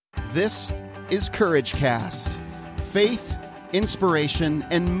This is Courage Cast. Faith, inspiration,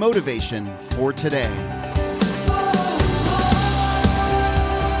 and motivation for today.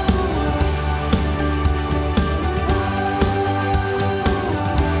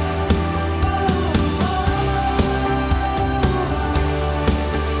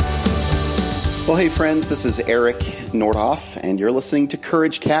 Well, hey friends, this is Eric Nordhoff, and you're listening to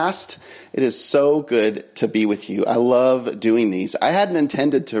Courage Cast. It is so good to be with you. I love doing these. I hadn't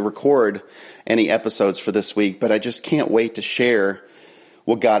intended to record any episodes for this week, but I just can't wait to share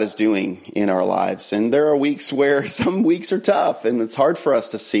what God is doing in our lives. And there are weeks where some weeks are tough, and it's hard for us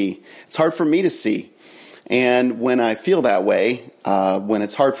to see. It's hard for me to see. And when I feel that way, when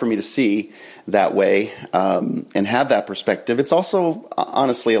it's hard for me to see that way and have that perspective, it's also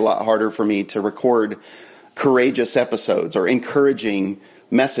honestly a lot harder for me to record courageous episodes or encouraging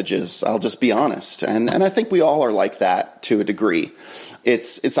messages. I'll just be honest. And I think we all are like that to a degree.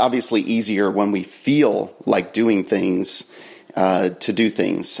 It's obviously easier when we feel like doing things to do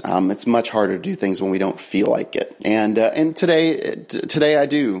things. It's much harder to do things when we don't feel like it. And today I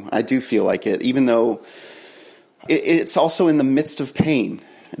do feel like it, even though it's also in the midst of pain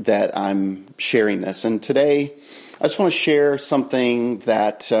that I'm sharing this. And today, I just want to share something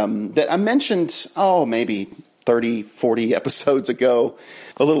that that I mentioned, maybe 30, 40 episodes ago.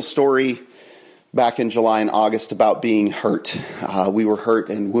 A little story back in July and August about being hurt. We were hurt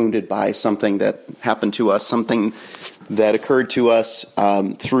and wounded by something that happened to us, something that occurred to us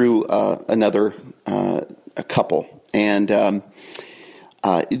through another couple. And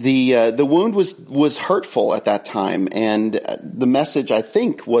the wound was hurtful at that time, and the message, I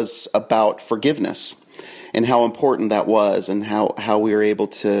think, was about forgiveness and how important that was, and how we were able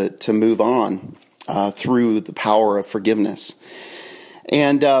to move on through the power of forgiveness.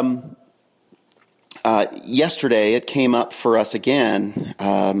 And yesterday, it came up for us again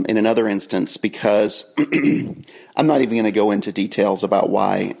in another instance, because I'm not even going to go into details about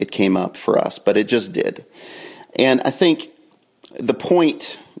why it came up for us, but it just did. And I think the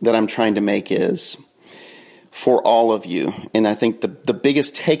point that I'm trying to make is, for all of you, and I think the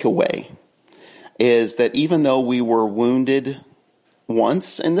biggest takeaway is that even though we were wounded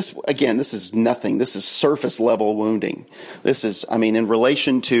once, and this is nothing, this is surface level wounding. This is, in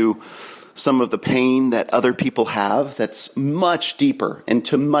relation to some of the pain that other people have, that's much deeper and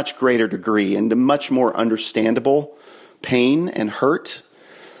to much greater degree and to much more understandable pain and hurt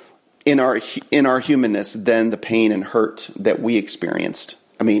in our humanness than the pain and hurt that we experienced.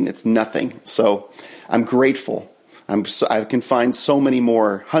 It's nothing. So I'm grateful. I can find so many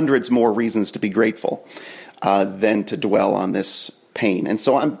more, hundreds more reasons to be grateful than to dwell on this pain. And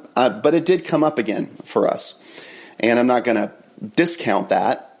so but it did come up again for us. And I'm not going to discount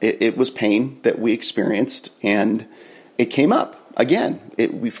that. It was pain that we experienced, and it came up again.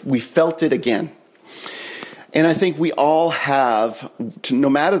 We felt it again. And I think we all have, no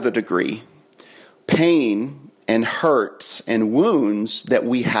matter the degree, pain and hurts and wounds that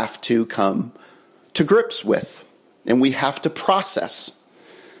we have to come to grips with, and we have to process.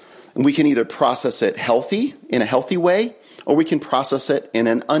 And we can either process it in a healthy way, or we can process it in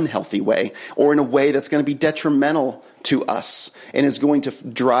an unhealthy way, or in a way that's going to be detrimental to us and is going to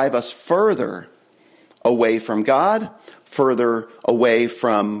drive us further away from God, further away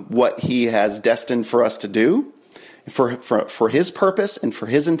from what He has destined for us to do, for His purpose and for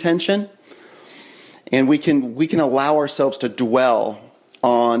His intention. And we can allow ourselves to dwell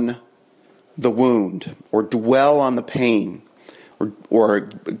on the wound, or dwell on the pain, or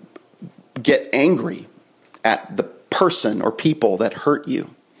get angry at the person or people that hurt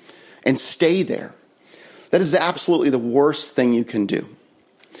you and stay there. That is absolutely the worst thing you can do.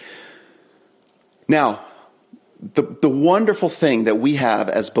 Now, the wonderful thing that we have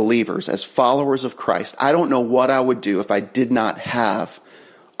as believers, as followers of Christ, I don't know what I would do if I did not have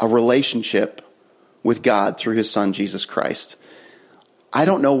a relationship with God through His Son, Jesus Christ. I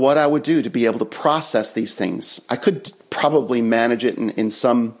don't know what I would do to be able to process these things. I could probably manage it in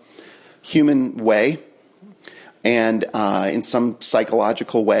some human way and in some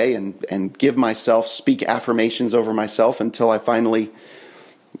psychological way, and speak affirmations over myself until I finally,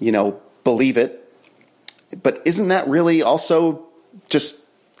 believe it. But isn't that really also just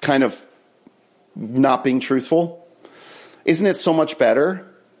kind of not being truthful? Isn't it so much better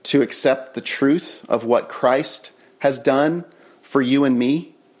to accept the truth of what Christ has done for you and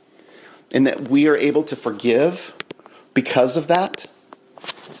me, and that we are able to forgive because of that?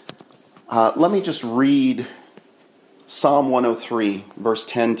 Let me just read Psalm 103, verse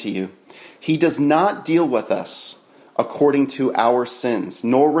 10 to you. He does not deal with us according to our sins,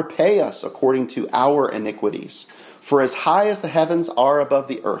 nor repay us according to our iniquities. For as high as the heavens are above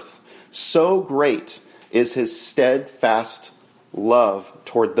the earth, so great is his steadfast love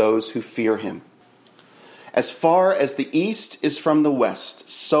toward those who fear him. As far as the east is from the west,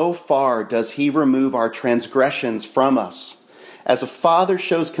 so far does he remove our transgressions from us. As a father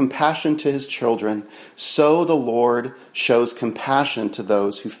shows compassion to his children, so the Lord shows compassion to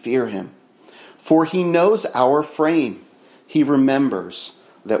those who fear him. For he knows our frame. He remembers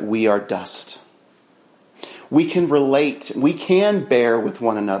that we are dust. We can relate. We can bear with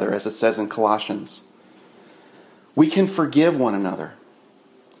one another, as it says in Colossians. We can forgive one another,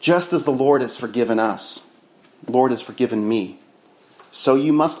 just as the Lord has forgiven us. The Lord has forgiven me. So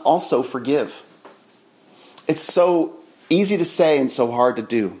you must also forgive. It's so easy to say and so hard to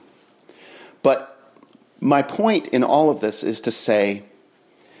do. But my point in all of this is to say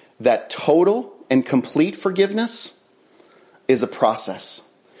that total and complete forgiveness is a process.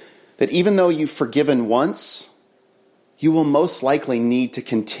 That even though you've forgiven once, you will most likely need to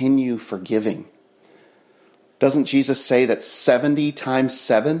continue forgiving. Doesn't Jesus say that 70 times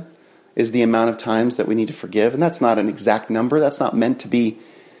 7 is the amount of times that we need to forgive? And that's not an exact number. That's not meant to be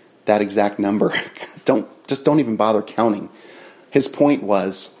that exact number. Don't even bother counting. His point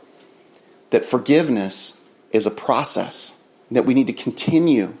was that forgiveness is a process, that we need to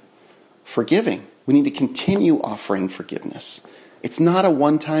continue forgiving. We need to continue offering forgiveness. It's not a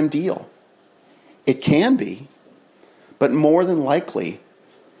one-time deal. It can be, but more than likely,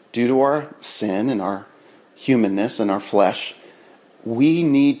 due to our sin and our humanness and our flesh, we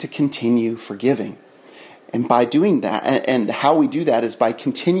need to continue forgiving. And by doing that, and how we do that is by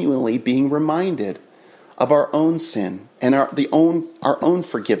continually being reminded of our own sin and our own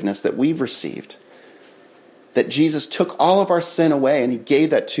forgiveness that we've received. That Jesus took all of our sin away and he gave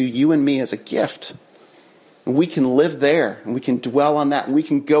that to you and me as a gift. And we can live there and we can dwell on that and we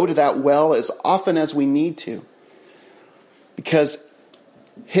can go to that well as often as we need to. Because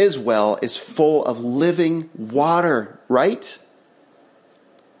his well is full of living water, right?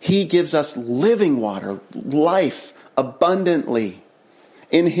 He gives us living water, life abundantly.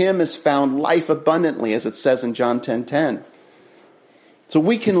 In him is found life abundantly, as it says in John 10:10. So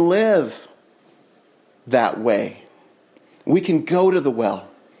we can live that way. We can go to the well.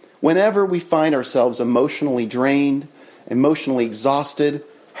 Whenever we find ourselves emotionally drained, emotionally exhausted,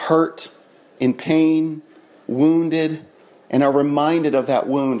 hurt, in pain, wounded, and are reminded of that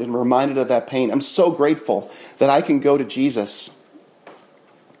wound and reminded of that pain, I'm so grateful that I can go to Jesus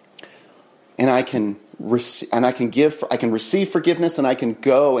and I can receive forgiveness and I can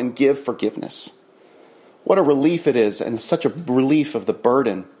go and give forgiveness. What a relief it is, and such a relief of the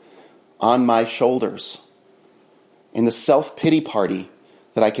burden on my shoulders and the self-pity party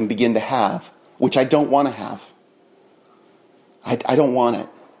that I can begin to have, which I don't want to have. I don't want it.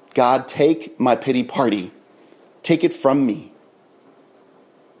 God, take my pity party. Take it from me.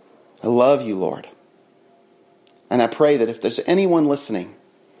 I love you, Lord. And I pray that if there's anyone listening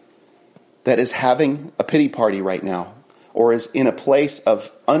that is having a pity party right now, or is in a place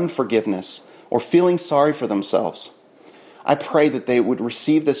of unforgiveness, or feeling sorry for themselves, I pray that they would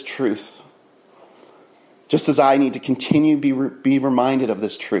receive this truth, just as I need to continue to be reminded of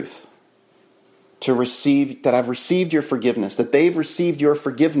this truth, to receive, that I've received your forgiveness, that they've received your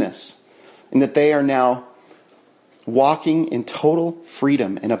forgiveness, and that they are now walking in total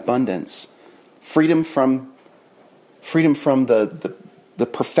freedom and abundance, freedom from the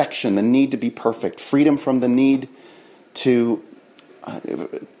perfection, the need to be perfect, freedom from the need to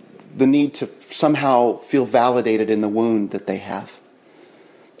somehow feel validated in the wound that they have.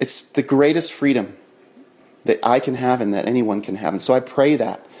 It's the greatest freedom that I can have and that anyone can have. And so I pray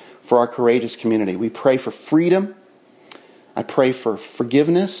that for our courageous community. We pray for freedom. I pray for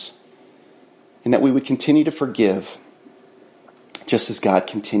forgiveness, and that we would continue to forgive just as God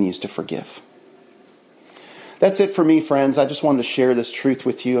continues to forgive. That's it for me, friends. I just wanted to share this truth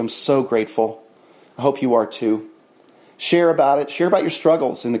with you. I'm so grateful. I hope you are too. Share about it. Share about your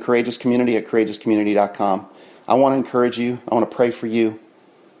struggles in the Courageous Community at courageouscommunity.com. I want to encourage you. I want to pray for you.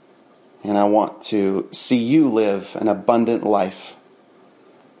 And I want to see you live an abundant life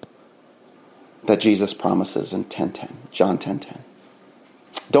that Jesus promises in John 10:10.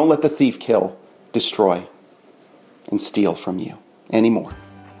 Don't let the thief kill, destroy, and steal from you anymore.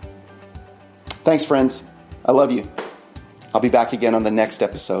 Thanks, friends. I love you. I'll be back again on the next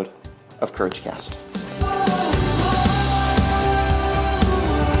episode of CourageCast.